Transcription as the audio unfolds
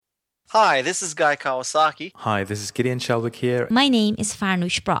Hi, this is Guy Kawasaki. Hi, this is Gideon Shelwick here, My name is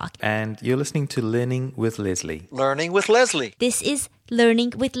Farnoosh Brock. and you're listening to Learning with Leslie. Learning with Leslie. This is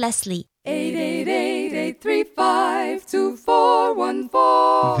Learning with Leslie.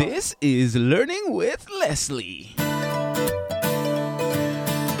 888-835-2414. This is Learning with Leslie.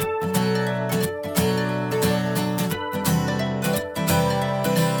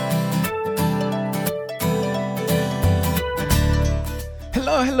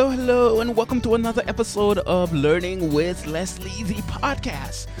 Hello, and welcome to another episode of Learning with Leslie, the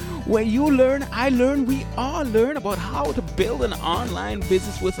podcast, where you learn, I learn, we all learn about how to build an online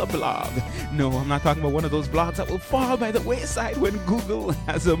business with a blog. No, I'm not talking about one of those blogs that will fall by the wayside when Google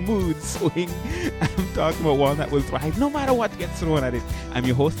has a mood swing. I'm talking about one that will thrive no matter what gets thrown at it. I'm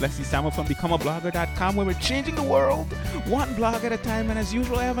your host, Leslie Samuel from BecomeAblogger.com, where we're changing the world one blog at a time, and as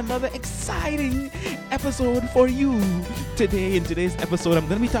usual, I have another exciting episode for you. Today, in today's episode, I'm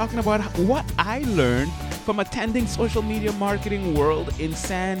going to be talking about what I learned from attending Social Media Marketing World in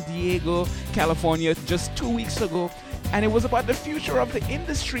San Diego, California, just 2 weeks ago. And it was about the future of the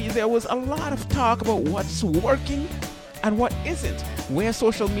industry. There was a lot of talk about what's working and what isn't, where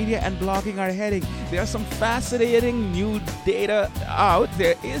social media and blogging are heading. There's some fascinating new data out.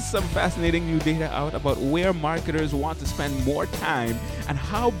 There is some fascinating new data out about where marketers want to spend more time and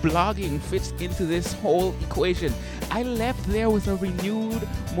how blogging fits into this whole equation. I left there with a renewed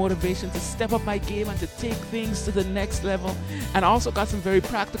motivation to step up my game and to take things to the next level, and also got some very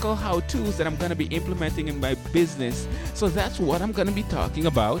practical how-tos that I'm going to be implementing in my business. So that's what I'm going to be talking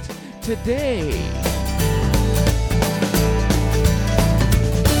about today.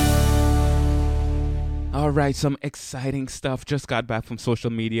 All right, some exciting stuff. Just got back from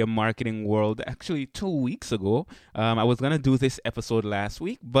Social Media Marketing World, actually 2 weeks ago. I was going to do this episode last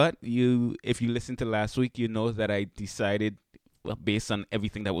week, but if you listened to last week, you know that I decided, well, based on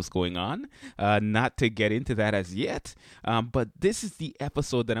everything that was going on, not to get into that as yet. But this is the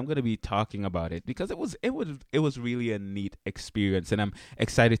episode that I'm going to be talking about it, because it was really a neat experience, and I'm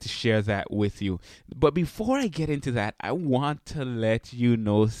excited to share that with you. But before I get into that, I want to let you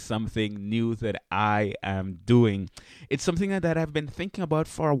know something new that I am doing. It's something that I've been thinking about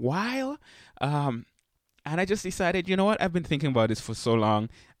for a while. And I just decided, you know what? I've been thinking about this for so long.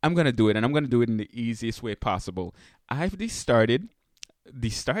 I'm going to do it, and I'm going to do it in the easiest way possible. I've decided,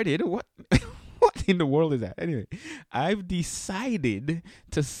 what? What in the world is that? Anyway, I've decided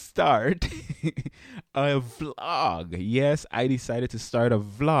to start a vlog. Yes, I decided to start a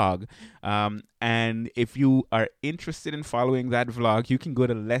vlog. And if you are interested in following that vlog, you can go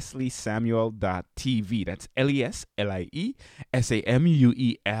to lesliesamuel.tv. That's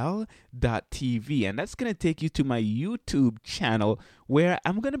LESLIESAMUEL.tv. And that's going to take you to my YouTube channel, where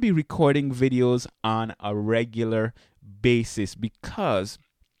I'm going to be recording videos on a regular basis, because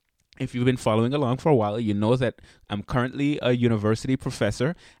if you've been following along for a while, you know that I'm currently a university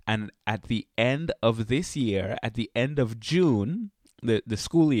professor, and at the end of this year, at the end of June, the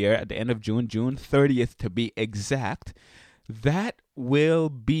school year, at the end of June 30th to be exact, that will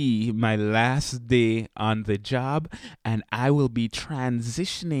be my last day on the job, and I will be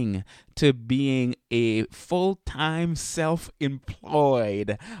transitioning to being a full-time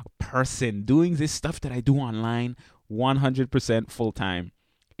self-employed person, doing this stuff that I do online 100% full-time.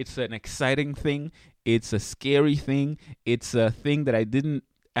 It's an exciting thing. It's a scary thing. It's a thing that I didn't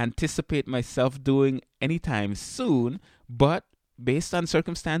anticipate myself doing anytime soon, but based on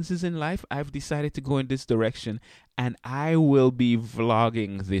circumstances in life, I've decided to go in this direction, and I will be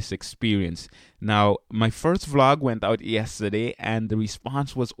vlogging this experience. Now, my first vlog went out yesterday, and the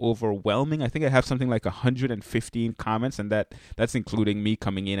response was overwhelming. I think I have something like 115 comments, and that's including me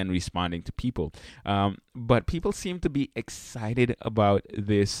coming in and responding to people. But people seem to be excited about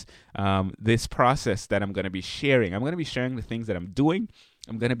this process that I'm going to be sharing. I'm going to be sharing the things that I'm doing.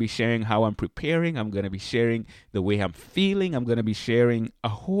 I'm going to be sharing how I'm preparing. I'm going to be sharing the way I'm feeling. I'm going to be sharing a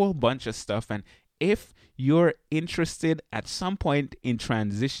whole bunch of stuff. And if you're interested at some point in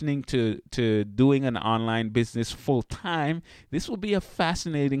transitioning to doing an online business full time, this will be a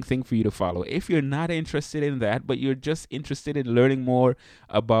fascinating thing for you to follow. If you're not interested in that, but you're just interested in learning more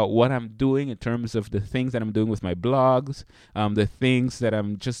about what I'm doing in terms of the things that I'm doing with my blogs, the things that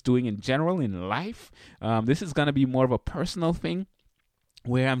I'm just doing in general in life, this is going to be more of a personal thing.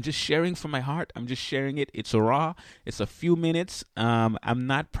 where I'm just sharing from my heart. I'm just sharing it. It's raw. It's a few minutes. I'm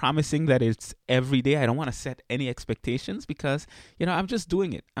not promising that it's every day. I don't want to set any expectations because, I'm just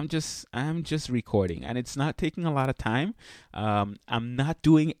doing it. I'm just recording, and it's not taking a lot of time. I'm not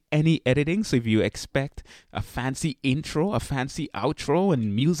doing any editing. So if you expect a fancy intro, a fancy outro,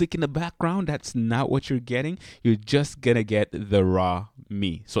 and music in the background, that's not what you're getting. You're just gonna get the raw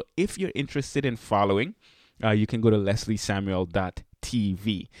me. So if you're interested in following, you can go to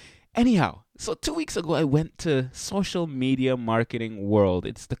lesliesamuel.tv. Anyhow, so 2 weeks ago, I went to Social Media Marketing World.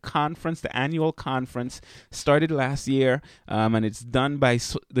 It's the conference, the annual conference, started last year, and it's done by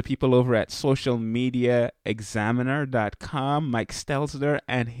the people over at socialmediaexaminer.com, Mike Stelzner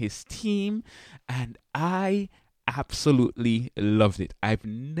and his team, and I absolutely loved it. I've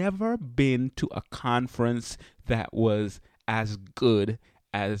never been to a conference that was as good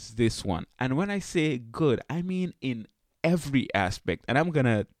as this one. And when I say good, I mean in every aspect. And I'm going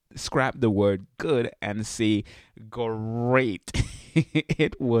to scrap the word good and say great.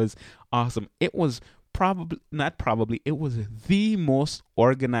 It was awesome. It was it was the most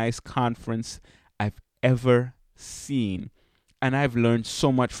organized conference I've ever seen. And I've learned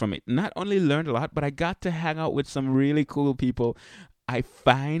so much from it. Not only learned a lot, but I got to hang out with some really cool people. I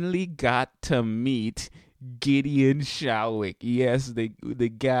finally got to meet Gideon Shalwick. Yes, the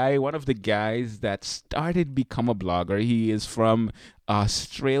guy, one of the guys that started Become a Blogger. He is from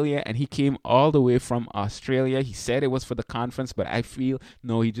Australia, and he came all the way from Australia. He said it was for the conference, but I feel,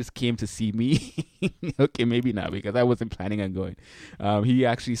 no, he just came to see me. Okay, maybe not, because I wasn't planning on going. He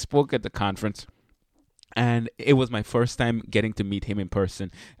actually spoke at the conference, and it was my first time getting to meet him in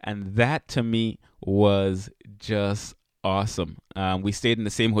person. And that to me was just awesome. We stayed in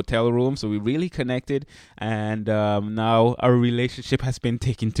the same hotel room, so we really connected, and now our relationship has been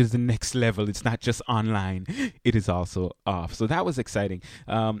taken to the next level. It's not just online, it is also off. So that was exciting.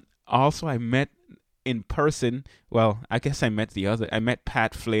 Also, I met in person, I met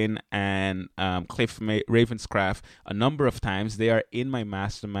Pat Flynn and Cliff Ravenscraft a number of times. They are in my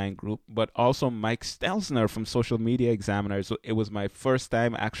mastermind group, but also Mike Stelzner from Social Media Examiner. So it was my first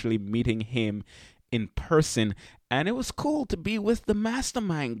time actually meeting him in person, and it was cool to be with the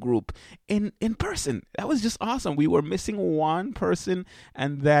mastermind group in person. That was just awesome. We were missing one person,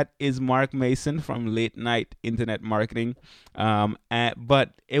 and that is Mark Mason from Late Night Internet Marketing. But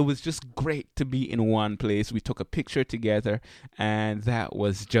it was just great to be in one place. We took a picture together, and that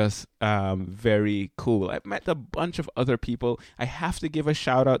was just very cool. I met a bunch of other people. I have to give a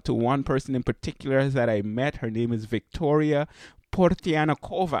shout out to one person in particular that I met. Her name is Victoria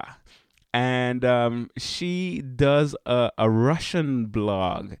Portianakova. And she does a Russian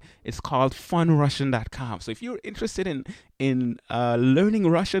blog. It's called funrussian.com. So if you're interested in learning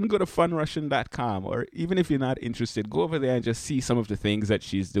Russian, go to funrussian.com. Or even if you're not interested, go over there and just see some of the things that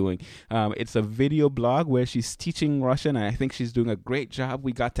she's doing. It's a video blog where she's teaching Russian, and I think she's doing a great job.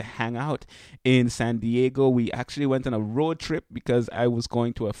 We got to hang out in San Diego. We actually went on a road trip because I was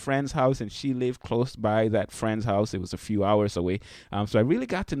going to a friend's house, and she lived close by that friend's house. It was a few hours away. So I really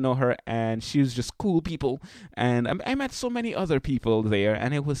got to know her, and she was just cool people. And I met so many other people there,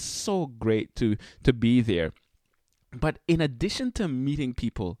 and it was so great to be there. But in addition to meeting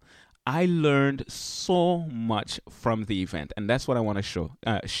people, I learned so much from the event, and that's what I want to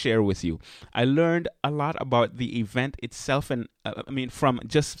share with you. I learned a lot about the event itself, and from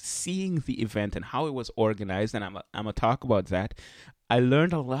just seeing the event and how it was organized, and I'm gonna talk about that. I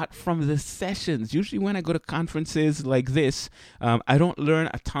learned a lot from the sessions. Usually when I go to conferences like this, I don't learn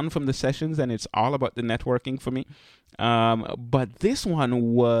a ton from the sessions, and it's all about the networking for me. But this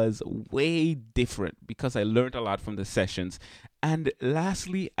one was way different because I learned a lot from the sessions. And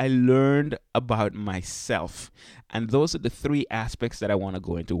lastly, I learned about myself. And those are the three aspects that I want to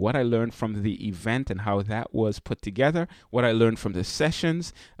go into. What I learned from the event and how that was put together. What I learned from the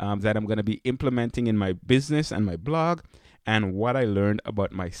sessions that I'm going to be implementing in my business and my blog. And what I learned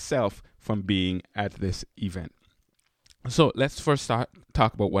about myself from being at this event. So let's first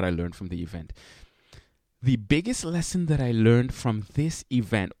talk about what I learned from the event. The biggest lesson that I learned from this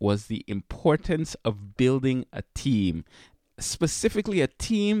event was the importance of building a team, specifically a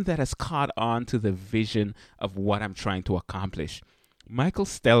team that has caught on to the vision of what I'm trying to accomplish. Michael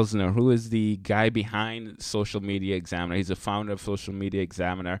Stelzner, who is the guy behind Social Media Examiner, he's the founder of Social Media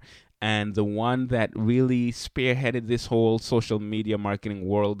Examiner, and the one that really spearheaded this whole social media marketing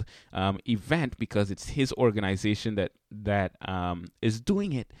world event, because it's his organization that is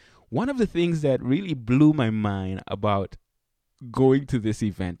doing it. One of the things that really blew my mind about going to this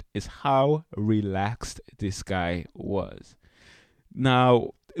event is how relaxed this guy was.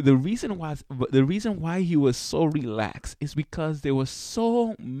 Now, the reason why he was so relaxed is because there were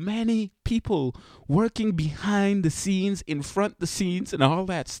so many people working behind the scenes, in front the scenes, and all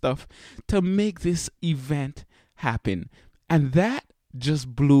that stuff to make this event happen. And that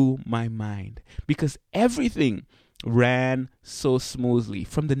just blew my mind because everything ran so smoothly,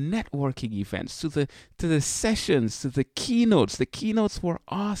 from the networking events to the sessions to the keynotes. The keynotes were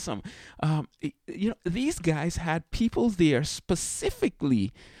awesome. These guys had people there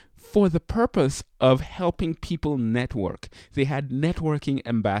specifically for the purpose of helping people network. They had networking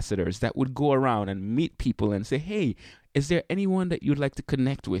ambassadors that would go around and meet people and say, hey, is there anyone that you'd like to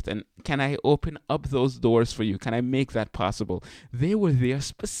connect with? And can I open up those doors for you? Can I make that possible? They were there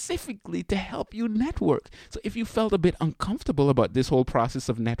specifically to help you network. So if you felt a bit uncomfortable about this whole process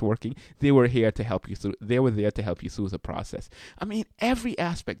of networking, they were here to help you through. They were there to help you through the process. I mean, every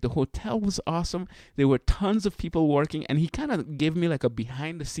aspect. The hotel was awesome. There were tons of people working, and he kind of gave me like a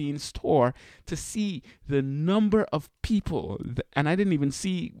behind-the-scenes tour to see the number of people. And I didn't even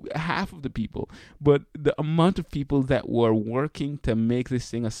see half of the people, but the amount of people that were working to make this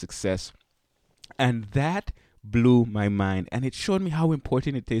thing a success. And that blew my mind, and it showed me how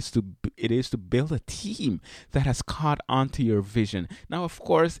important it is to build a team that has caught onto your vision. Now, of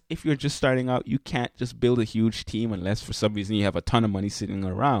course, if you're just starting out, you can't just build a huge team unless for some reason you have a ton of money sitting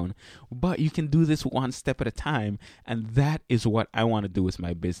around, but you can do this one step at a time, and that is what I want to do with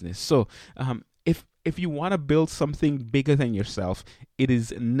my business. So if you want to build something bigger than yourself, it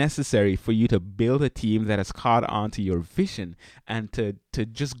is necessary for you to build a team that has caught on to your vision and to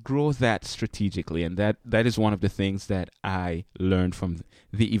just grow that strategically. And that is one of the things that I learned from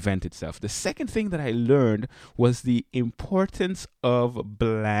the event itself. The second thing that I learned was the importance of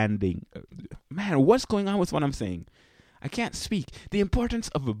branding. Man, what's going on with what I'm saying? I can't speak. The importance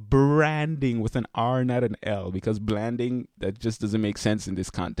of branding with an R, not an L, because branding, that just doesn't make sense in this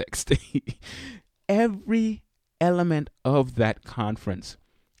context. Every element of that conference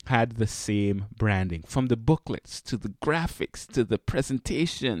had the same branding, from the booklets to the graphics to the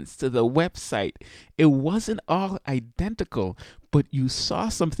presentations to the website. It wasn't all identical, but you saw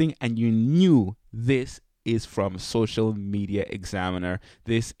something and you knew this is from Social Media Examiner.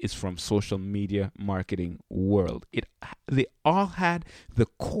 This is from Social Media Marketing World. They all had the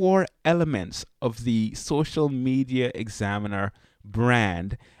core elements of the Social Media Examiner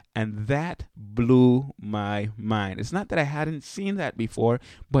brand, and that blew my mind. It's not that I hadn't seen that before,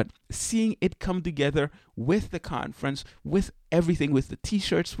 but seeing it come together with the conference, with everything, with the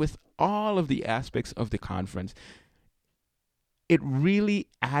t-shirts, with all of the aspects of the conference, it really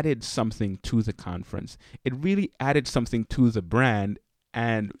added something to the conference. It really added something to the brand.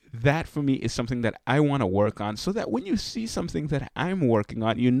 And that for me is something that I want to work on, so that when you see something that I'm working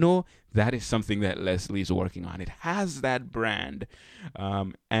on, you know that is something that Leslie's working on. It has that brand.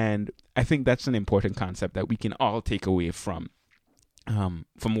 And I think that's an important concept that we can all take away from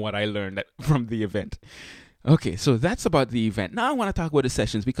what I learned from the event. Okay, so that's about the event. Now I want to talk about the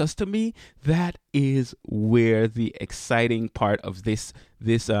sessions, because to me, that is where the exciting part of this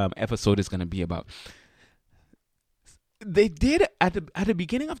episode is going to be about. They did at the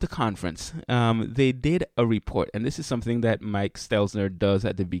beginning of the conference, they did a report, and this is something that Mike Stelzner does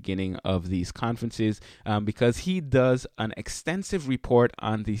at the beginning of these conferences, because he does an extensive report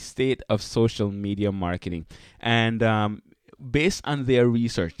on the state of social media marketing. And based on their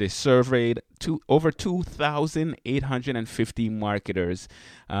research, they surveyed over 2,850 marketers,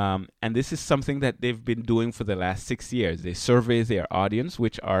 and this is something that they've been doing for the last 6 years. They survey their audience,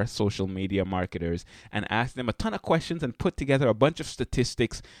 which are social media marketers, and ask them a ton of questions and put together a bunch of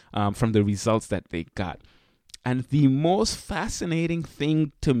statistics from the results that they got. And the most fascinating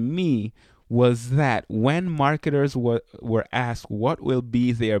thing to me was that when marketers were asked what will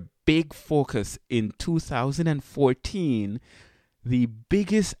be their big focus in 2014, the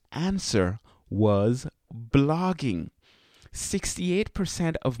biggest answer was blogging.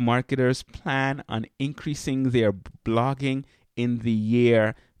 68% of marketers plan on increasing their blogging in the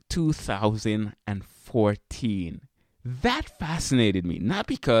year 2014. That fascinated me, not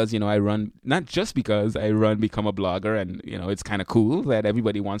just because I run Become a Blogger, and it's kind of cool that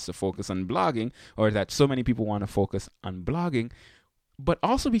everybody wants to focus on blogging, or that so many people want to focus on blogging, but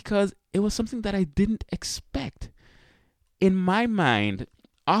also because it was something that I didn't expect. In my mind,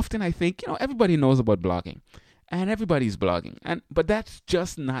 often I think, everybody knows about blogging and everybody's blogging, but that's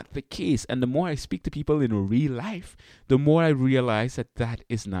just not the case. And the more I speak to people in real life, the more I realize that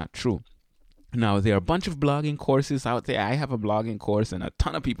is not true. Now, there are a bunch of blogging courses out there. I have a blogging course, and a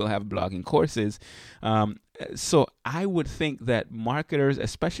ton of people have blogging courses. So I would think that marketers,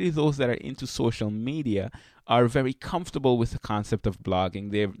 especially those that are into social media, are very comfortable with the concept of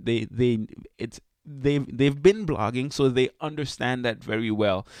blogging. They've been blogging, so they understand that very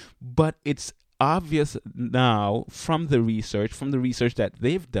well. But it's obvious now from the research that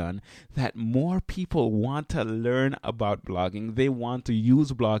they've done, that more people want to learn about blogging. They want to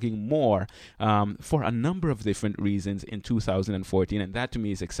use blogging more for a number of different reasons in 2014, and that to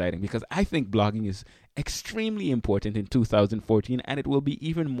me is exciting, because I think blogging is extremely important in 2014, and it will be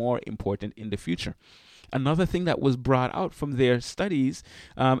even more important in the future. Another thing that was brought out from their studies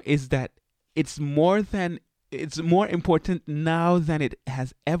is that it's more important now than it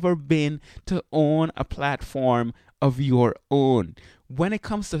has ever been to own a platform of your own. When it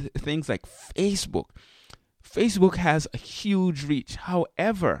comes to things like Facebook has a huge reach.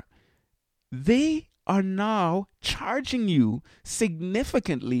 However, they are now charging you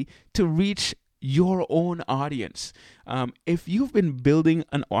significantly to reach your own audience. If you've been building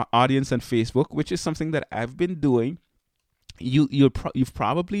an audience on Facebook, which is something that I've been doing, you've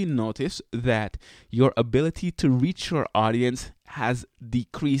probably noticed that your ability to reach your audience has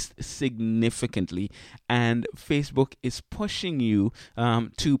decreased significantly, and Facebook is pushing you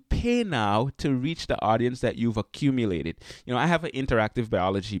to pay now to reach the audience that you've accumulated. I have an interactive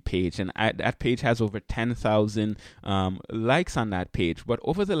biology page, and that page has over 10,000 likes on that page. But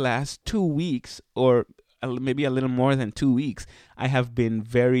over the last 2 weeks, or maybe a little more than 2 weeks, I have been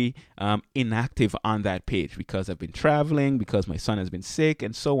very inactive on that page because I've been traveling, because my son has been sick,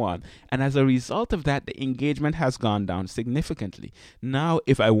 and so on. And as a result of that, the engagement has gone down significantly. Now,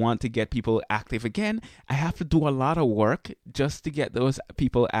 if I want to get people active again, I have to do a lot of work just to get those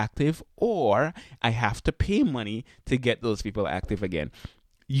people active, or I have to pay money to get those people active again.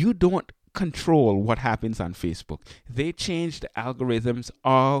 You don't control what happens on Facebook. They change the algorithms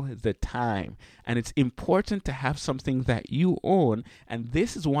all the time, and it's important to have something that you own. And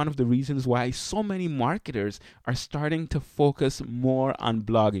this is one of the reasons why so many marketers are starting to focus more on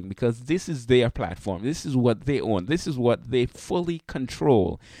blogging, because this is their platform. This is what they own. This is what they fully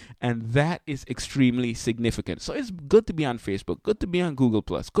control, and that is extremely significant. So it's good to be on Facebook, good to be on Google+,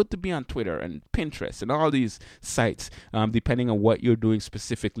 good to be on Twitter and Pinterest and all these sites, depending on what you're doing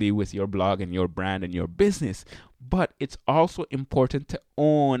specifically with your blog and your brand and your business. But it's also important to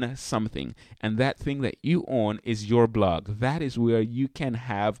own something, and that thing that you own is your blog. That is where you can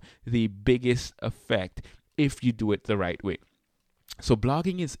have the biggest effect if you do it the right way. So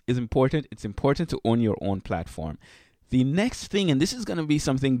blogging is important. It's important to own your own platform. The next thing, and this is going to be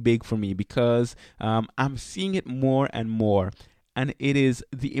something big for me, because I'm seeing it more and more, and it is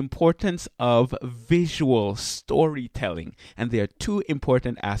the importance of visual storytelling. And there are two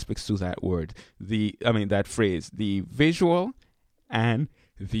important aspects to that that phrase, the visual and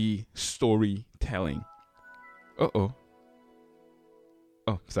the storytelling. Oh,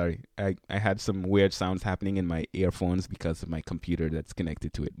 sorry. I had some weird sounds happening in my earphones because of my computer that's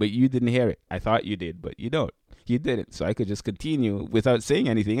connected to it. But you didn't hear it. I thought you did, but you don't. You didn't. So I could just continue without saying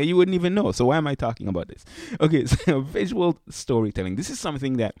anything, and you wouldn't even know. So why am I talking about this? Okay, so visual storytelling. This is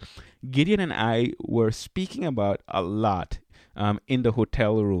something that Gideon and I were speaking about a lot in the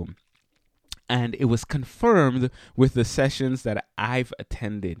hotel room. And it was confirmed with the sessions that I've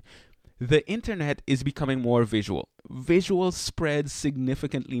attended. The internet is becoming more visual. Visual spreads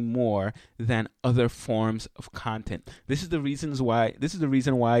significantly more than other forms of content. This is the reason why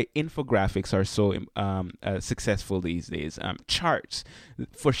infographics are so successful these days. Charts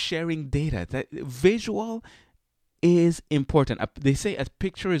for sharing data. That visual is important. They say a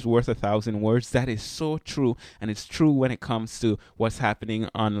picture is worth 1,000 words. That is so true, and it's true when it comes to what's happening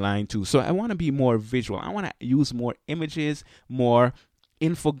online too. So I want to be more visual. I want to use more images, more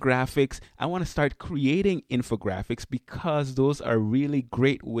infographics. I want to start creating infographics, because those are really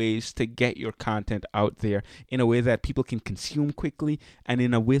great ways to get your content out there in a way that people can consume quickly and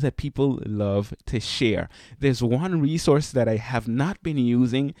in a way that people love to share. There's one resource that I have not been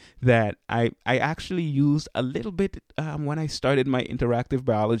using that I actually used a little bit when I started my interactive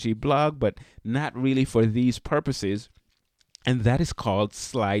biology blog, but not really for these purposes. And that is called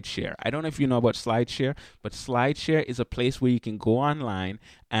SlideShare. I don't know if you know about SlideShare, but SlideShare is a place where you can go online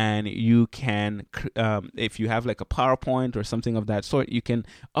and you can, if you have like a PowerPoint or something of that sort, you can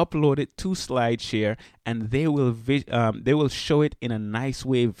upload it to SlideShare, and they will show it in a nice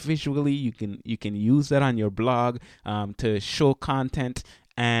way visually. You can use that on your blog to show content.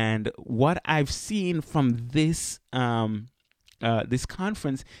 And what I've seen from this this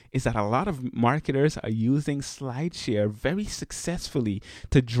conference is that a lot of marketers are using SlideShare very successfully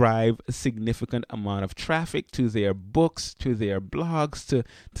to drive a significant amount of traffic to their books, to their blogs,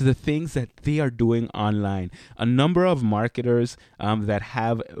 to the things that they are doing online. A number of marketers that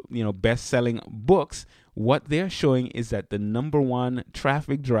have best-selling books, what they're showing is that the number one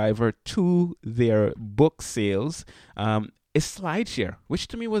traffic driver to their book sales is SlideShare, which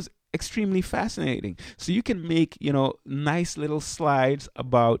to me was extremely fascinating. So you can make, nice little slides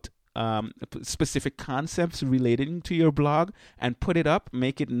about specific concepts relating to your blog and put it up,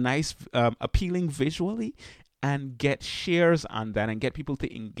 make it nice, appealing visually, and get shares on that and get people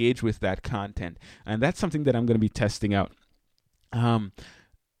to engage with that content. And that's something that I'm going to be testing out.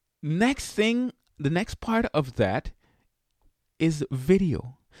 The next part of that is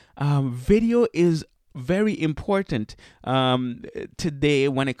video. Video is very important today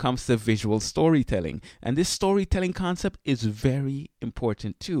when it comes to visual storytelling. And this storytelling concept is very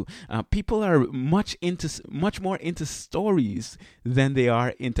important too. People are much more into stories than they are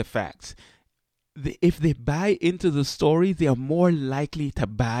into facts. If they buy into the story, they are more likely to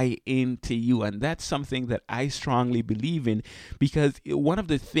buy into you. And that's something that I strongly believe in, because one of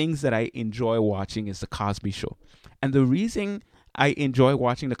the things that I enjoy watching is The Cosby Show. And the reason I enjoy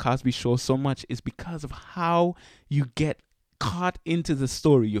watching The Cosby Show so much is because of how you get caught into the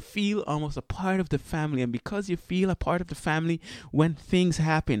story. You feel almost a part of the family, and because you feel a part of the family, when things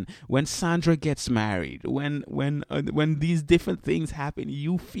happen, when Sandra gets married, when these different things happen,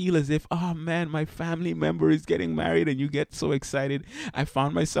 you feel as if, oh man, my family member is getting married, and you get so excited. I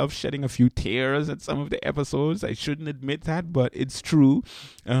found myself shedding a few tears at some of the episodes. I shouldn't admit that, but it's true,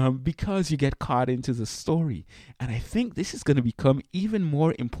 because you get caught into the story. And I think this is going to become even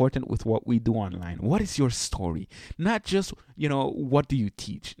more important with what we do online. What is your story? Not just what do you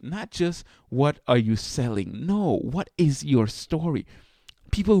teach? Not just what are you selling? No, what is your story?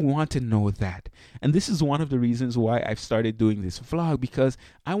 People want to know that. And this is one of the reasons why I've started doing this vlog, because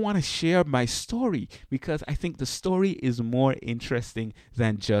I want to share my story, because I think the story is more interesting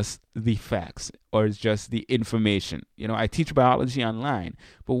than just the facts or just the information. I teach biology online,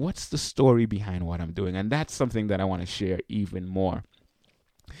 but what's the story behind what I'm doing? And that's something that I want to share even more.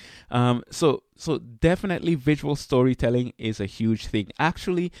 So definitely visual storytelling is a huge thing.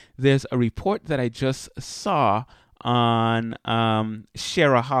 Actually, there's a report that I just saw on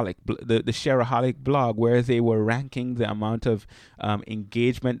Shareaholic, the Shareaholic blog, where they were ranking the amount of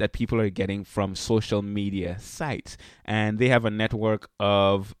engagement that people are getting from social media sites. And they have a network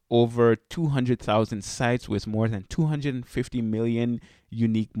of over 200,000 sites with more than 250 million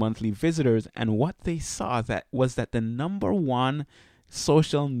unique monthly visitors. And what they saw was that the number one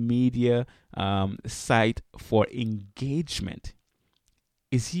social media site for engagement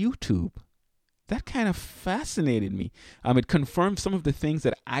is YouTube. That kind of fascinated me. It confirmed some of the things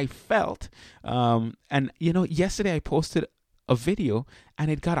that I felt. And yesterday I posted a video and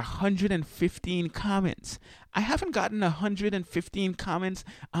it got 115 comments. I haven't gotten 115 comments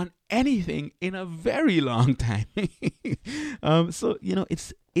on anything in a very long time. So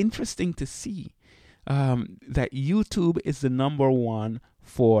it's interesting to see that YouTube is the number one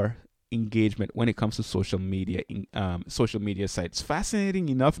for engagement when it comes to social media sites. Fascinating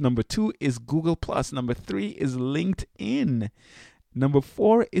enough, number 2 is Google+, number 3 is LinkedIn, number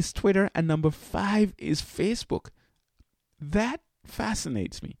 4 is Twitter, and number 5 is Facebook. That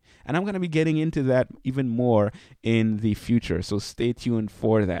fascinates me, and I'm going to be getting into that even more in the future, so stay tuned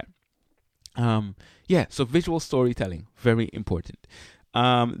for that. So visual storytelling, very important.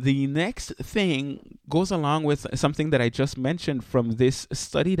 The next thing goes along with something that I just mentioned from this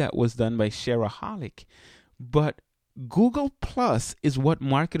study that was done by Shareaholic. But Google Plus is what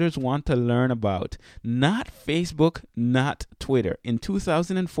marketers want to learn about, not Facebook, not Twitter. In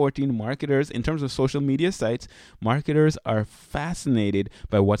 2014, marketers, in terms of social media sites, marketers are fascinated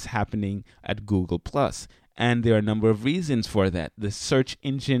by what's happening at Google Plus. And there are a number of reasons for that. The search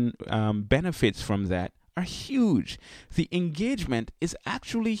engine benefits from that are huge. The engagement is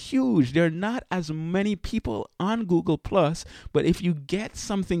actually huge. There are not as many people on Google Plus, but if you get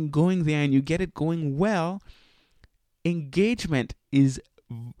something going there and you get it going well, engagement is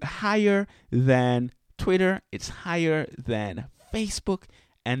higher than Twitter, it's higher than Facebook,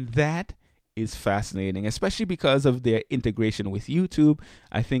 and that is fascinating, especially because of their integration with YouTube.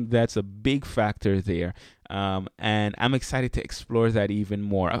 I think that's a big factor there. And I'm excited to explore that even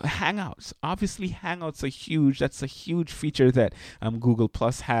more. Hangouts. Obviously, Hangouts are huge. That's a huge feature that Google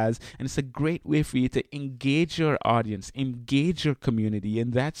Plus has. And it's a great way for you to engage your audience, engage your community.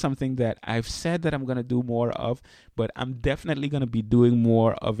 And that's something that I've said that I'm going to do more of, but I'm definitely going to be doing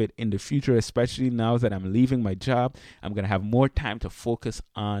more of it in the future, especially now that I'm leaving my job. I'm going to have more time to focus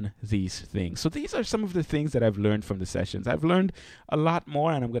on these things. So these are some of the things that I've learned from the sessions. I've learned a lot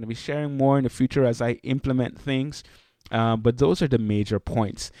more, and I'm going to be sharing more in the future as I implement things. But those are the major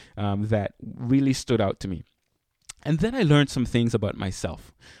points that really stood out to me. And then I learned some things about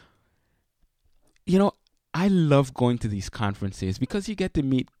myself. You know, I love going to these conferences because you get to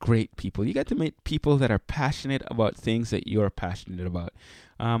meet great people. You get to meet people that are passionate about things that you're passionate about.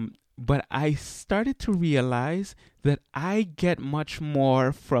 But I started to realize that I get much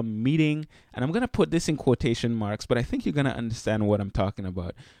more from meeting, and I'm going to put this in quotation marks, but I think you're going to understand what I'm talking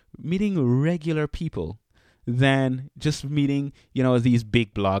about, meeting regular people than just meeting, these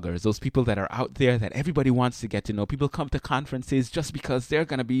big bloggers, those people that are out there that everybody wants to get to know. People come to conferences just because they're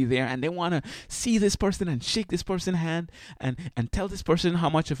going to be there and they want to see this person and shake this person's hand and tell this person how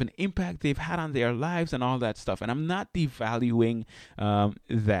much of an impact they've had on their lives and all that stuff. And I'm not devaluing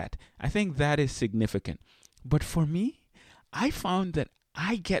that. I think that is significant. But for me, I found that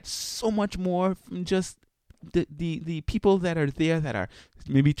I get so much more from just the people that are there that are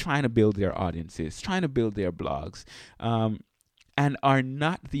maybe trying to build their audiences, trying to build their blogs, and are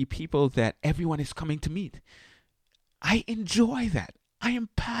not the people that everyone is coming to meet. I enjoy that. I am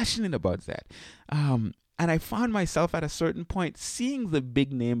passionate about that. And I found myself at a certain point seeing the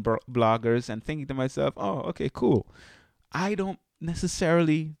big name bloggers and thinking to myself, oh, okay, cool. I don't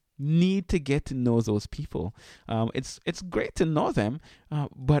necessarily need to get to know those people. It's great to know them,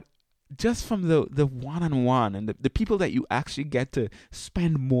 but just from the one-on-one and the people that you actually get to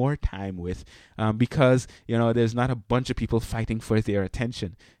spend more time with, because, there's not a bunch of people fighting for their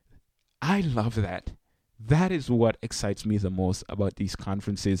attention. I love that. That is what excites me the most about these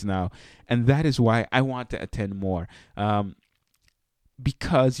conferences now. And that is why I want to attend more,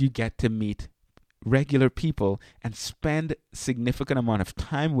 because you get to meet regular people and spend significant amount of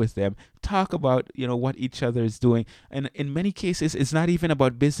time with them, talk about what each other is doing, and in many cases it's not even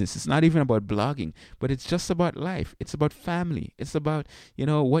about business, it's not even about blogging, but it's just about life, it's about family, it's about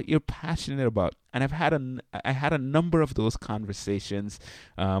what you're passionate about. And I had a number of those conversations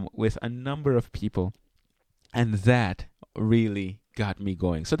with a number of people, and that really got me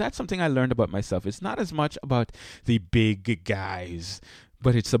going. So that's something I learned about myself. It's not as much about the big guys,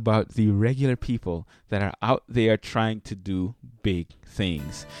 but it's about the regular people that are out there trying to do big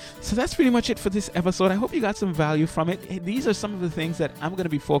things. So that's pretty much it for this episode. I hope you got some value from it. These are some of the things that I'm going to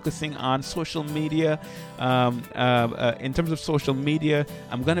be focusing on. Social media. In terms of social media,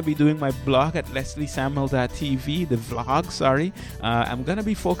 I'm going to be doing my blog at lesliesamuel.tv, the vlog, sorry. I'm going to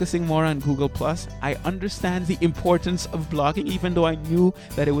be focusing more on Google+. I understand the importance of blogging, even though I knew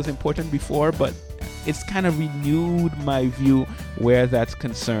that it was important before, but it's kind of renewed my view where that's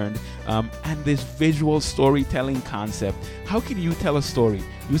concerned. And this visual storytelling concept. How can you tell a story?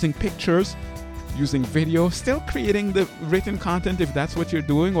 Using pictures, using video, still creating the written content if that's what you're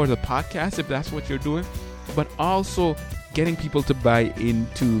doing, or the podcast if that's what you're doing, but also getting people to buy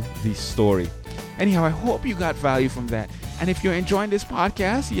into the story. Anyhow, I hope you got value from that. And if you're enjoying this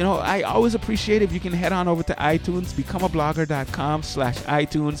podcast, I always appreciate if you can head on over to iTunes,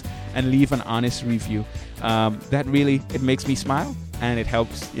 becomeablogger.com/iTunes, and leave an honest review. That really, it makes me smile, and it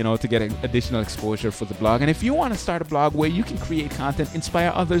helps, to get additional exposure for the blog. And if you want to start a blog where you can create content,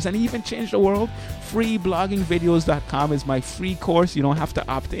 inspire others, and even change the world, freebloggingvideos.com is my free course. You don't have to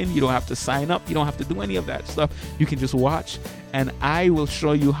opt in. You don't have to sign up. You don't have to do any of that stuff. You can just watch, and I will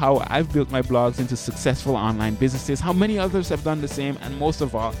show you how I've built my blogs into successful online businesses, how many others have done the same, and most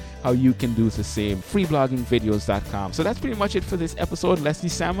of all, how you can do the same. freebloggingvideos.com. So that's pretty much it for this episode. Leslie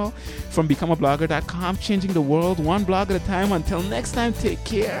Samuel from becomeablogger.com, changing the world one blog at a time. Until next time, take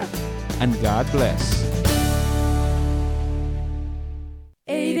care and God bless.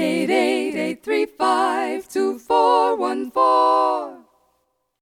 888-835-28